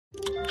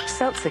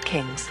Seltzer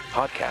Kings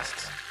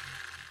podcasts.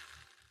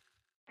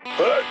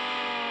 Hey,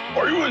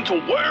 are you into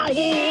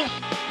werewolves,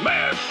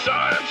 mad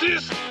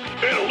scientists,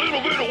 and a little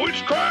bit of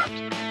witchcraft?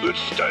 Then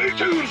stay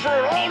tuned for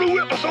an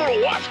all-new episode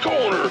of Watts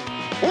Corner.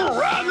 We're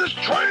riding this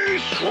train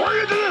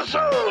straight to the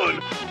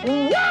sun.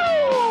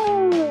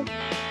 Woo!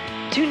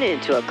 Tune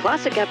in to a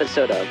classic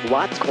episode of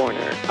Watts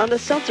Corner on the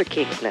Seltzer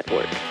Kings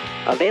Network.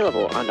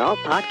 Available on all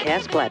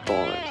podcast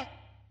platforms.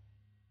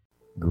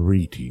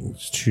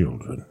 Greetings,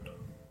 children.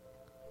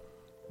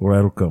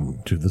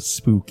 Welcome to the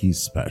spooky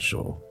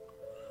special.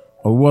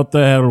 Or what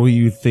the hell were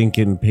you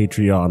thinking,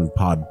 Patreon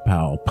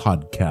PodPal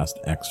Podcast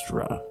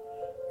Extra?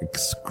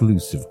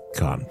 Exclusive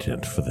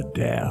content for the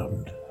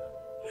damned.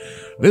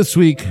 This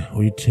week,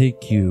 we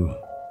take you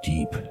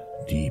deep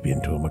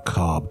into a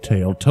macabre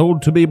tale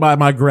told to me by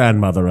my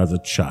grandmother as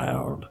a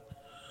child.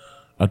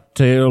 A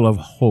tale of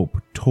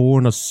hope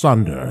torn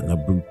asunder in the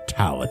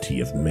brutality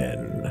of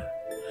men.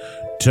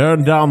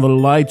 Turn down the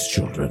lights,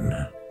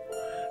 children.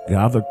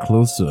 Gather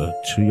closer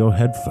to your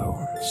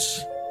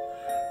headphones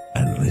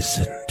and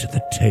listen to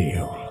the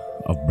tale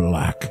of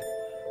Black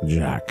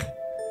Jack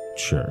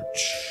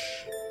Church.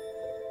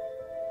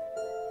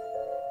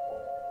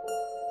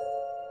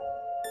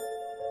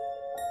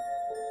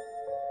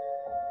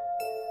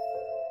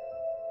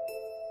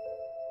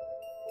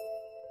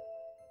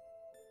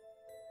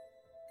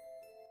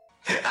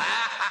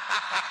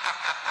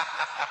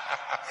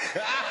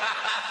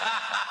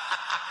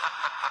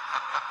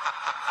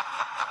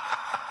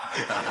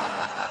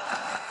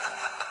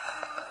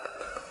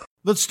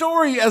 The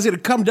story, as it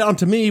had come down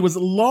to me, was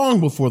long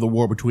before the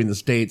war between the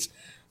states.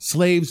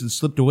 Slaves had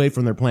slipped away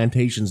from their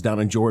plantations down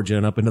in Georgia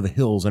and up into the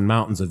hills and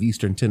mountains of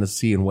eastern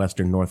Tennessee and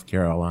western North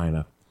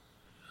Carolina.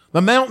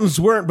 The mountains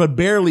weren't but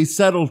barely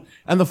settled,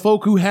 and the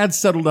folk who had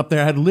settled up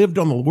there had lived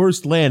on the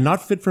worst land,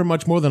 not fit for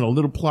much more than a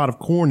little plot of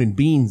corn and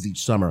beans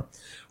each summer,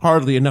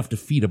 hardly enough to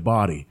feed a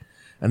body.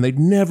 And they'd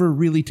never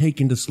really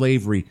taken to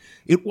slavery.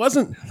 It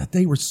wasn't that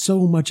they were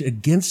so much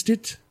against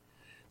it.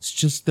 It's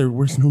just there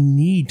was no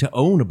need to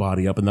own a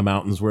body up in the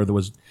mountains where there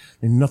was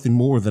nothing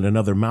more than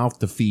another mouth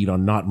to feed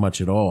on not much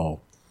at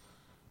all.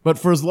 But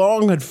for as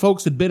long as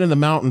folks had been in the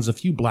mountains, a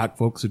few black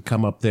folks had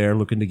come up there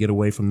looking to get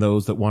away from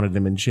those that wanted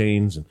them in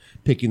chains and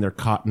picking their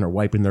cotton or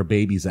wiping their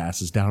babies'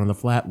 asses down in the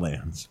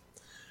flatlands.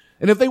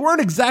 And if they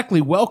weren't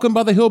exactly welcomed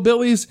by the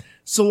hillbillies,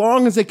 so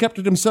long as they kept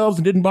to themselves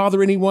and didn't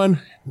bother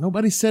anyone,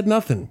 nobody said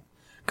nothing.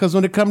 'Cause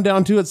when it come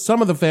down to it,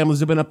 some of the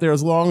families had been up there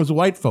as long as the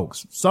white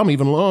folks, some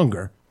even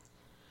longer.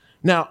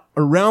 Now,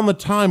 around the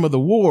time of the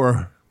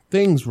war,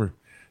 things were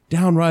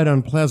downright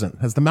unpleasant,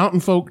 as the mountain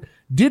folk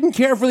didn't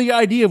care for the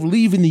idea of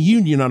leaving the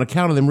Union on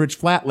account of them rich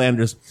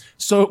flatlanders,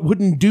 so it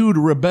wouldn't do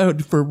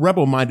for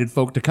rebel-minded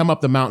folk to come up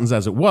the mountains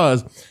as it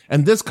was,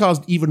 and this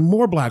caused even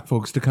more black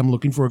folks to come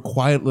looking for a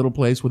quiet little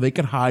place where they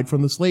could hide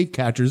from the slave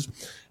catchers,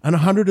 and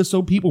 100 or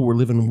so people were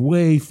living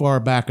way far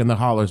back in the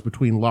hollers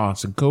between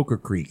Loss and Coker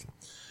Creek.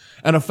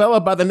 And a fella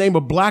by the name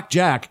of Black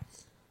Jack,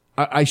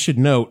 I should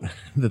note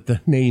that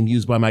the name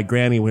used by my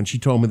granny when she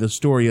told me this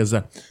story has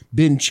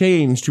been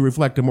changed to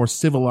reflect a more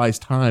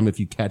civilized time, if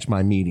you catch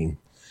my meaning.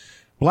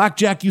 Black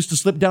Jack used to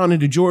slip down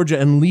into Georgia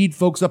and lead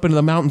folks up into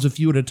the mountains a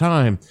few at a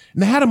time.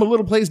 And they had him a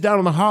little place down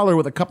in the holler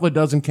with a couple of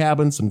dozen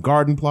cabins, some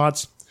garden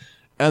plots,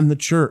 and the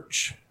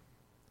church.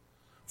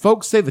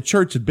 Folks say the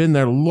church had been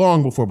there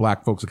long before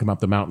black folks had come up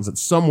the mountains, that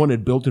someone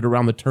had built it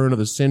around the turn of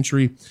the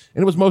century,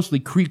 and it was mostly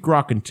creek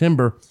rock and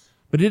timber,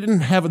 but it didn't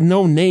have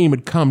no name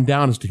had come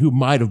down as to who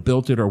might have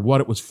built it or what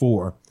it was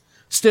for.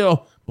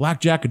 Still, Black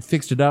Jack had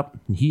fixed it up,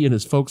 and he and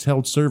his folks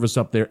held service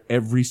up there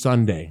every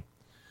Sunday.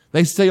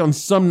 They say on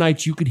some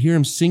nights you could hear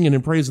him singing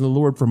and praising the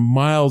Lord from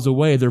miles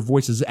away, their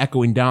voices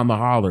echoing down the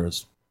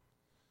hollers.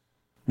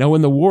 Now,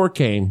 when the war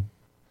came,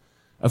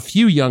 a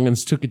few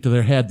young'uns took it to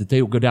their head that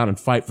they would go down and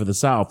fight for the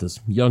South,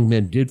 as young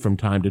men did from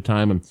time to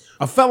time, and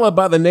a fella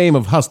by the name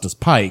of Hustus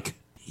Pike,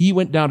 he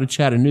went down to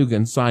Chattanooga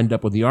and signed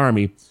up with the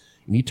Army,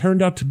 and he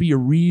turned out to be a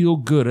real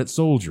good at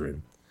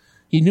soldiering.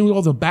 He knew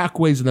all the back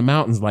ways of the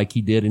mountains like he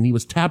did, and he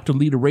was tapped to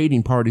lead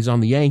raiding parties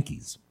on the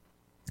Yankees.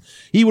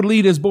 He would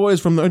lead his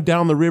boys from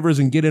down the rivers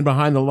and get in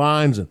behind the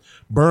lines and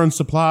burn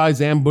supplies,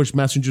 ambush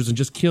messengers, and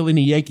just kill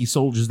any Yankee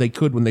soldiers they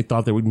could when they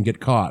thought they wouldn't get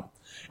caught.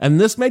 And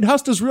this made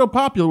Hustus real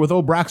popular with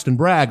old Braxton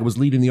Bragg, who was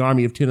leading the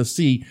Army of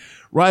Tennessee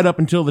right up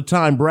until the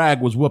time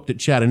Bragg was whooped at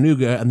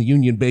Chattanooga and the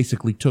Union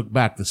basically took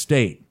back the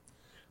state.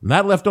 And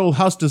that left old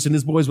Hustus and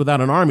his boys without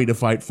an army to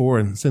fight for,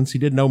 and since he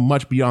didn't know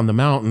much beyond the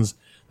mountains,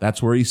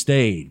 that's where he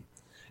stayed.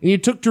 And he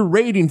took to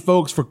raiding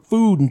folks for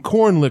food and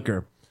corn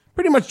liquor,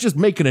 pretty much just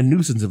making a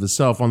nuisance of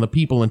himself on the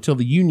people until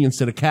the Union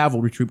sent a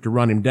cavalry troop to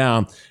run him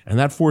down, and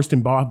that forced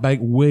him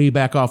way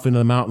back off into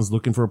the mountains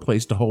looking for a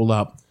place to hole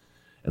up.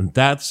 And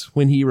that's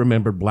when he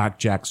remembered Black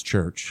Jack's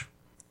church.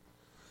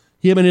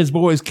 Him and his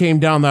boys came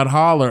down that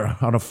holler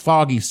on a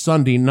foggy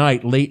Sunday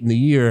night late in the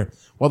year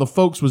while the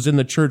folks was in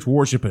the church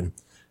worshiping,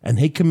 and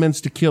they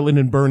commenced to killing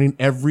and burning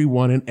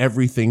everyone and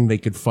everything they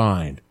could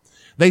find.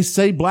 They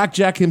say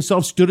Blackjack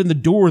himself stood in the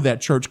door of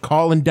that church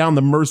calling down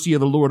the mercy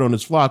of the Lord on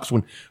his flocks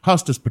when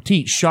Hustis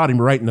Petit shot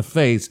him right in the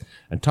face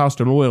and tossed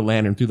an oil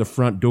lantern through the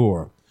front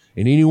door.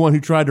 And anyone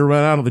who tried to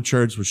run out of the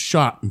church was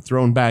shot and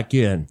thrown back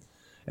in.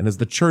 And as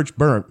the church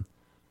burnt,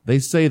 they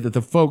say that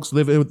the folks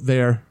living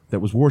there that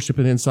was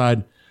worshiping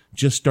inside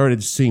just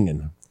started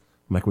singing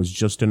like it was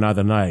just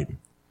another night.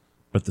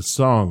 But the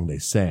song they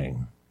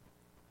sang,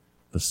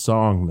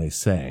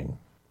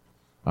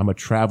 I'm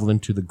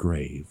a-traveling to the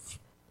grave.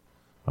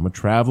 I'm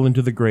a-traveling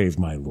to the grave,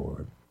 my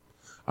Lord.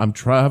 I'm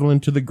traveling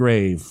to the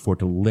grave for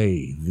to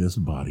lay this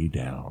body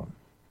down.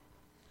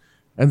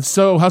 And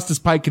so Hustis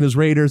Pike and his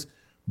raiders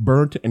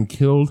burnt and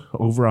killed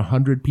over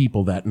 100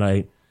 people that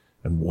night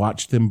and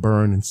watched them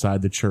burn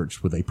inside the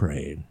church where they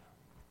prayed.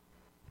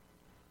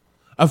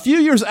 A few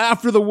years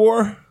after the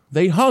war,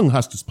 they hung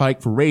Hustis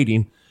Pike for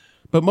raiding,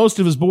 but most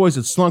of his boys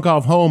had slunk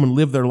off home and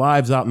lived their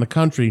lives out in the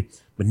country,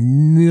 but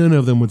none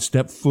of them would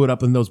step foot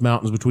up in those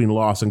mountains between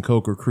Lost and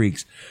Coker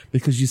Creeks,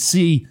 because you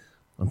see,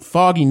 on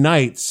foggy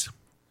nights,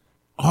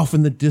 off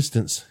in the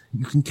distance,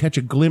 you can catch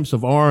a glimpse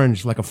of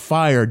orange like a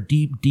fire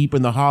deep, deep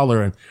in the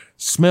holler and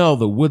smell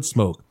the wood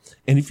smoke.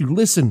 And if you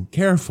listen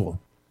careful,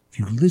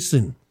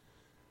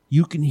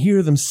 you can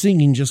hear them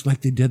singing just like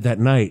they did that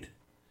night.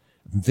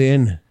 And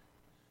then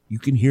you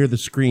can hear the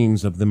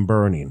screams of them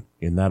burning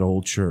in that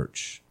old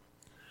church.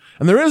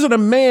 And there isn't a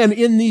man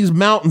in these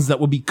mountains that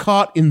will be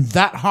caught in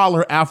that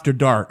holler after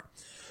dark.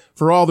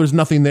 For all, there's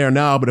nothing there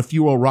now but a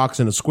few old rocks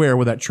in a square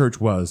where that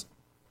church was.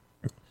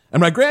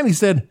 And my granny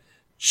said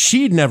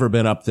she'd never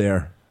been up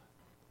there,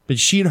 but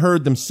she'd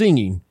heard them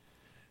singing,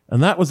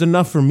 and that was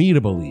enough for me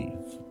to believe.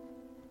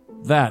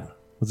 That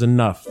was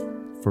enough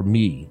for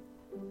me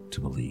to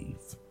believe.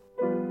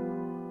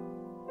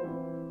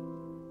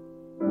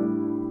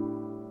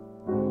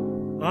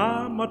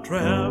 I'm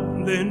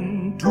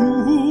a-traveling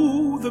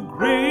to the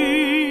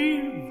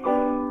grave.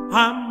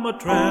 I'm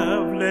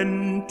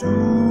a-traveling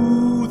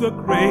to the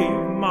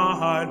grave,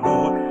 my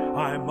Lord.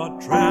 I'm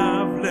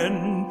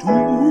a-traveling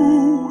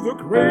to the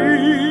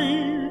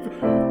grave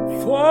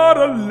for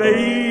to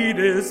lay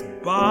this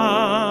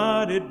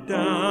body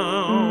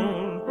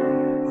down.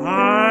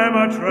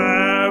 I'm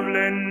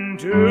a-traveling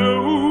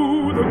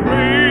to the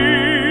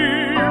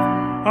grave.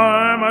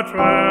 I'm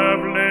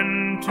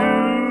a-traveling to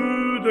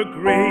the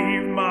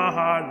grave,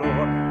 my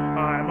Lord.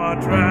 I'm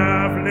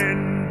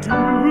a-traveling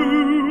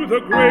to the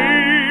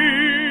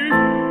grave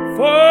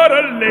for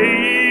to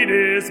lay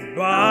this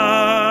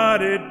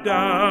body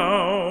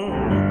down.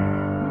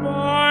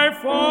 My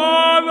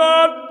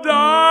father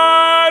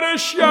died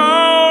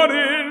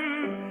a-shouting,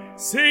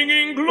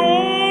 singing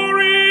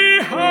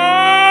glory,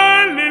 hallelujah.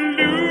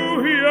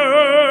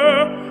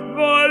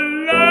 The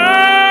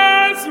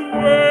last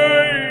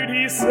word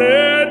he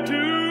said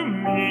to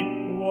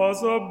me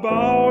was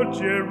about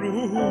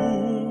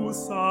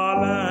Jerusalem.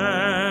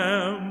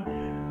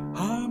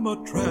 I'm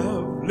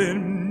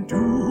a-traveling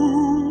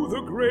to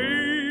the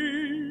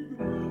grave.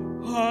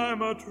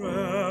 I'm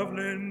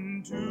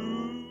a-traveling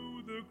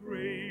to the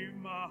grave,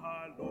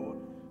 my Lord.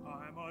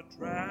 I'm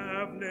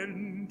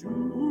a-traveling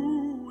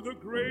to the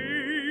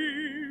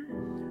grave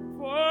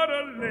for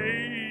to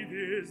lay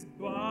this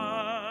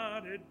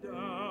body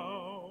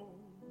down.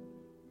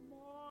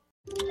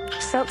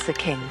 Seltzer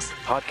Kings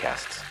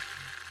podcasts.